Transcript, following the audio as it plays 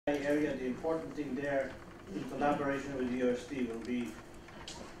area, the important thing there in collaboration with DOST will be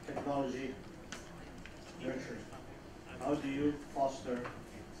technology nurturing. How do you foster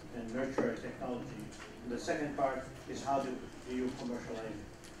and nurture technology? And the second part is how do you commercialize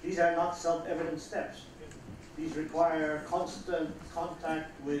it? These are not self-evident steps. These require constant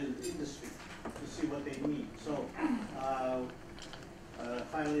contact with industry to see what they need. So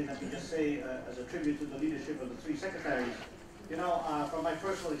finally, let me just say, as a tribute to the leadership of the three secretaries, from my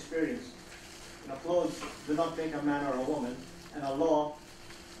personal experience, clothes do not make a man or a woman, and a law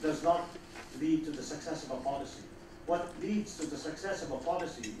does not lead to the success of a policy. What leads to the success of a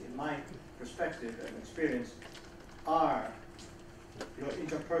policy, in my perspective and experience, are your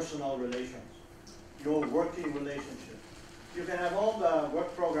interpersonal relations, your working relationship. You can have all the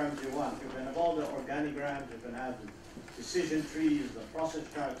work programs you want, you can have all the organigrams, you can have the decision trees, the process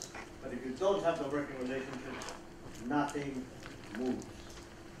charts, but if you don't have the working relationship, nothing moves.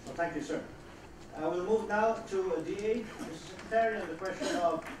 So thank you, sir. We'll move now to DA, Mr. Secretary, on the question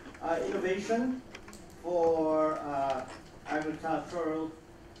of innovation for agricultural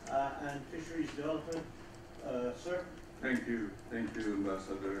and fisheries development. Sir? Thank you,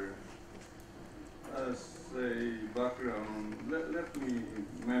 Ambassador. As a background, let me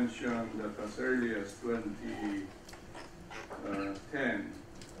mention that as early as 2010,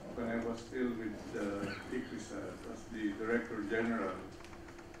 when I was still with PICC as the Director General,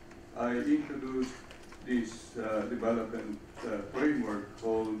 I introduced this development framework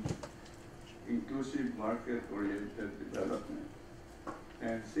called Inclusive Market-Oriented Development.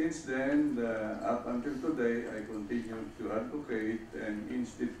 And since then, up until today, I continue to advocate and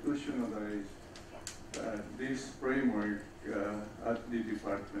institutionalize this framework at the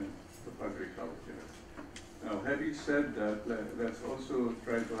Department of Agriculture. Now, having said that, let's also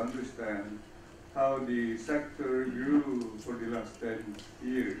try to understand how the sector grew for the last 10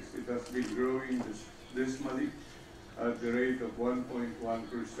 years. It has been growing dismally at the rate of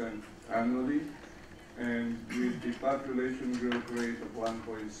 1.1% annually. And with the population growth rate of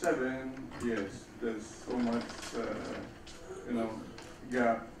 1.7, yes, there's so much,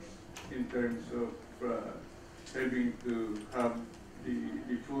 gap in terms of having to have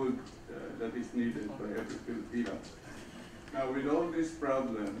the food that is needed by every Filipino. Now, with all these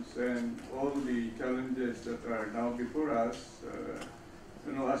problems and all the challenges that are now before us,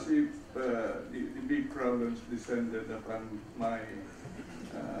 as if the big problems descended upon my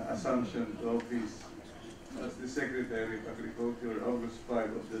assumption to office as the Secretary of Agriculture August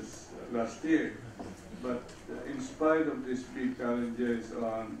 5 of this last year. But in spite of these big challenges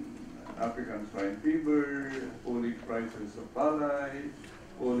on African swine fever, falling prices of palay,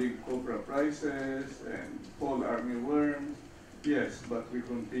 falling copra prices, and fall armyworm, yes, but we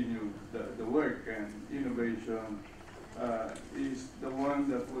continue the work, and innovation is the one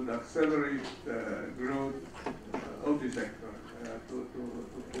that would accelerate growth of the sector, to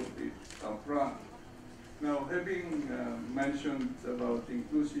put it up front. Now, having mentioned about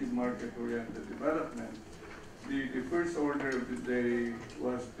inclusive market-oriented development, the first order of the day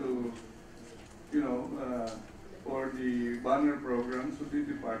was to, for the banner programs of the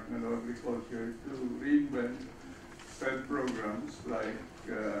Department of Agriculture to reinvent said programs like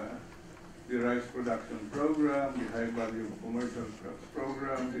the rice production program, the high-value commercial crops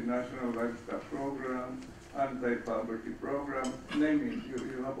program, the national livestock program, anti-poverty program, name it.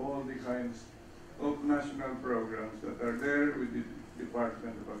 You have all the kinds of national programs that are there with the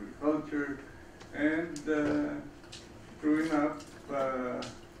Department of Agriculture. And true enough,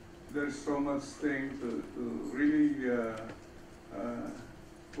 there's so much thing to really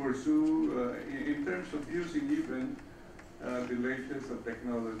pursue in terms of using even the latest of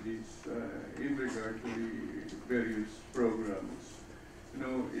technologies in regard to the various programs.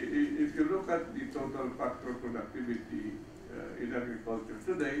 If you look at the total factor productivity in agriculture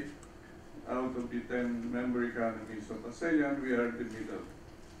today, out of the 10 member economies of ASEAN, we are the middle.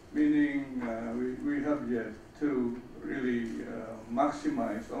 Meaning we have yet to really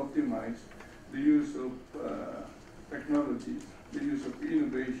optimize the use of technologies, the use of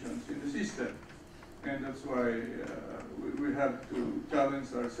innovations in the system. And that's why we have to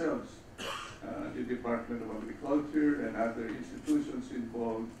challenge ourselves, the Department of Agriculture and other institutions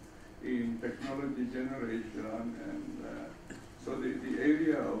involved in technology generation. And so the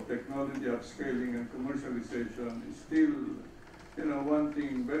area of technology upscaling and commercialization is still, one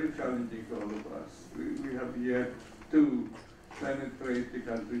thing very challenging to all of us. We have yet to penetrate the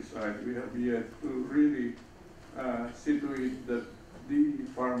countryside. We have yet to really see to it that the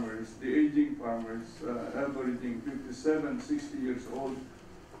farmers, the aging farmers, averaging 57, 60 years old,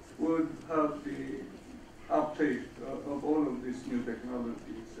 would have the uptake of all of these new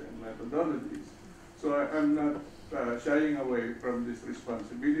technologies and methodologies. So I'm not shying away from this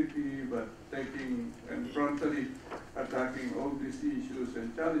responsibility, but taking and frontally attacking all these issues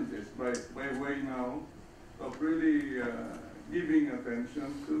and challenges by way now of really giving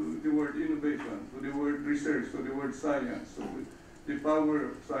attention to the word innovation, to the word research, to the word science. So the power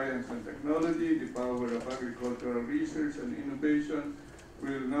of science and technology, the power of agricultural research and innovation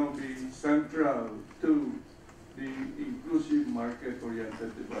will now be central to the inclusive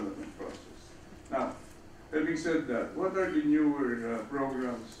market-oriented development process. Now, having said that, what are the newer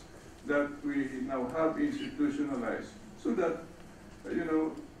programs that we now have institutionalized so that,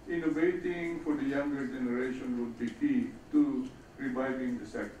 innovating for the younger generation would be key to reviving the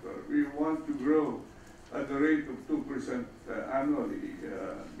sector? We want to grow at the rate of 2% annually,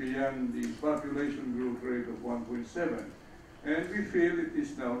 beyond the population growth rate of 1.7. And we feel it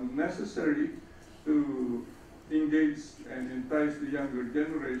is now necessary to engage and entice the younger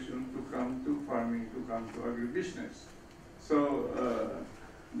generation to come to farming, to come to agribusiness. So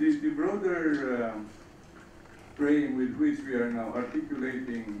the broader frame with which we are now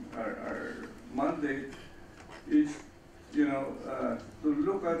articulating our mandate is, to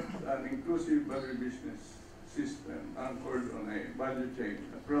look at an inclusive agribusiness system anchored on a value chain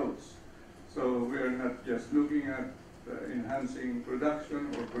approach. So we are not just looking at enhancing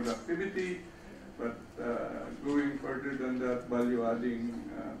production or productivity, but going further than that, value-adding,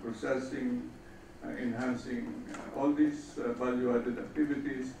 processing, enhancing all these value-added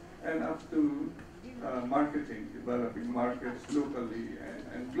activities, and up to marketing, developing markets locally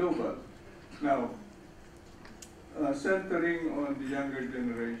and global. Now, centering on the younger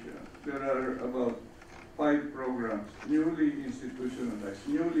generation, there are about 5 programs, newly institutionalized,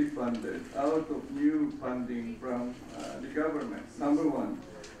 newly funded, out of new funding from the government. Number 1,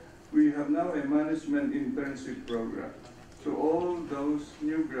 we have now a management internship program. So all those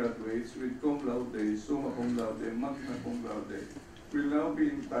new graduates with cum laude, summa cum laude, magna cum laude, will now be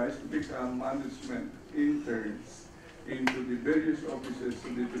enticed to become management interns into the various offices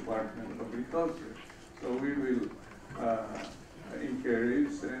of the Department of Agriculture. So we will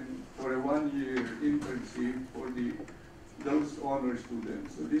encourage and for a 1-year internship for those honor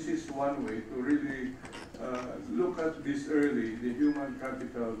students. So this is one way to really look at this early, the human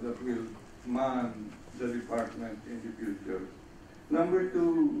capital that will man the department in the future. Number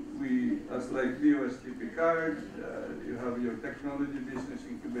 2, we, as like DOST-PICC, you have your technology business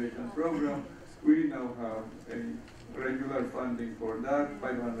incubation program. We now have a regular funding for that,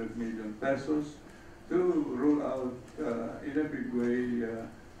 500 million pesos, to roll out in a big way,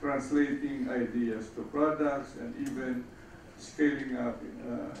 translating ideas to products and even scaling up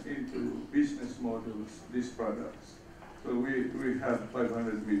into business models, these products. So we have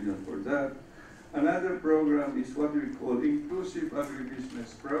 500 million for that. Another program is what we call Inclusive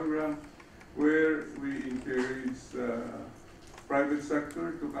Agribusiness Program, where we encourage private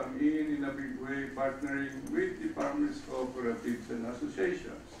sector to come in a big way, partnering with the farmers' cooperatives and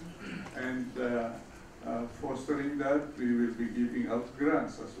associations. And fostering that, we will be giving out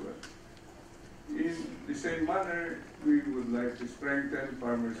grants as well. In the same manner, we would like to strengthen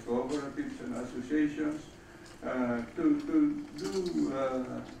farmers' cooperatives and associations to do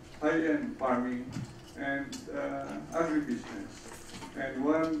high-end farming and agribusiness. And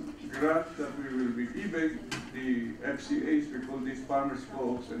one grant that we will be giving the FCAs, we call these farmers'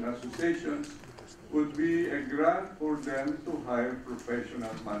 co-ops and associations, would be a grant for them to hire professional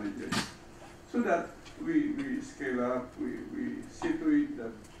managers. So that we scale up, we see to it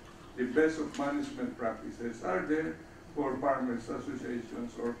that the best of management practices are there for farmers'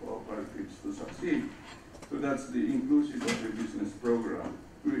 associations or cooperatives to succeed. So that's the Inclusive Agribusiness Program.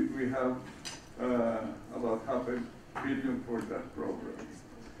 We have about $500 million for that program.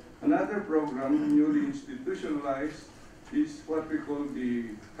 Another program, newly institutionalized, is what we call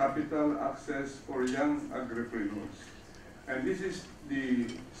the Capital Access for Young Agripreneurs. And this is the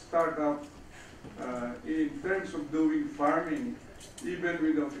startup in terms of doing farming, even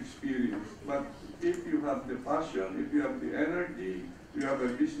without experience. But if you have the passion, if you have the energy, you have a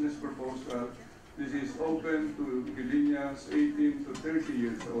business proposal, this is open to millennials 18 to 30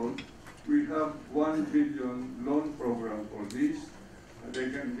 years old. We have $1 billion loan program for this. They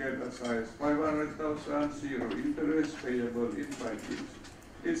can get as high as 500,000, 0 interest, payable in 5 years.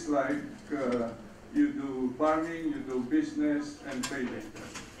 It's like you do farming, you do business, and pay later.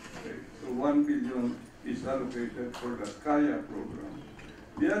 Okay. So $1 billion is allocated for the Kaya program.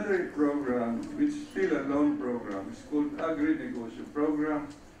 The other program, which is still a loan program, is called Agri-Negosyo Program.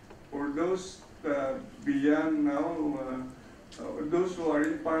 For those beyond now those who are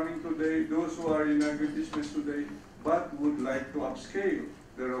in farming today, those who are in agribusiness today, but would like to upscale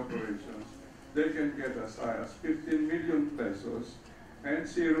their operations, they can get as high as 15 million pesos and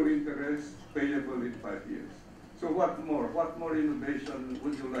 0 interest payable in 5 years. So what more innovation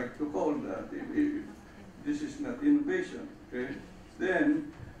would you like to call that if this is not innovation, okay?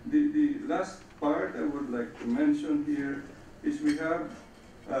 Then the last part I would like to mention here is we have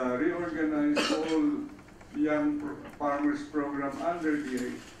reorganized all young farmers program under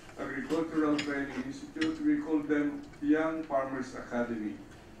the Agricultural Training Institute. We call them Young Farmers Academy.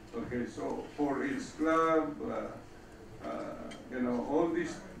 Okay, so 4-H Club, all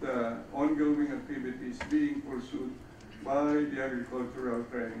these ongoing activities being pursued by the Agricultural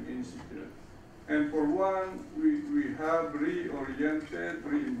Training Institute. And for one, we have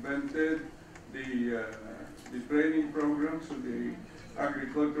reinvented the training programs of the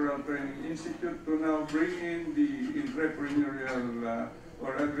Agricultural Training Institute to now bring in the entrepreneurial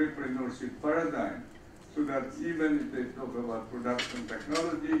or entrepreneurship paradigm, so that even if they talk about production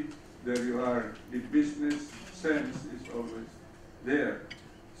technology, there you are, the business sense is always there.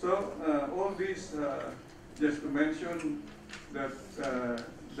 So all this, just to mention that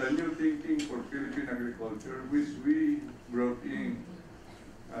the new thinking for Philippine agriculture, which we brought in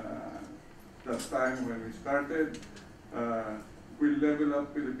that time when we started, will level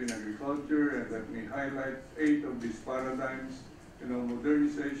up Philippine agriculture, and let me highlight 8 of these paradigms.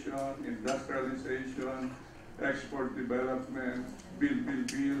 Modernization, industrialization, export development, build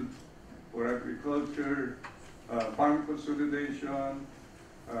for agriculture, farm consolidation,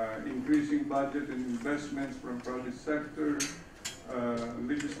 increasing budget and investments from private sector,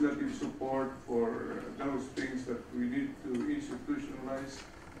 legislative support for those things that we need to institutionalize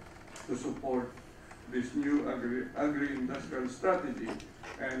to support this new agri-industrial strategy.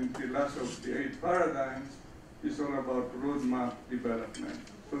 And the last of the 8 paradigms is all about roadmap development.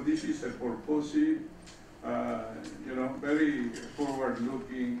 So this is a purposive, very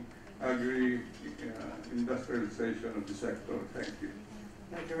forward-looking agri-industrialization of the sector. Thank you.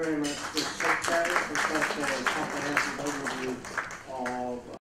 Thank you very much, Mr. Secretary, for such a comprehensive overview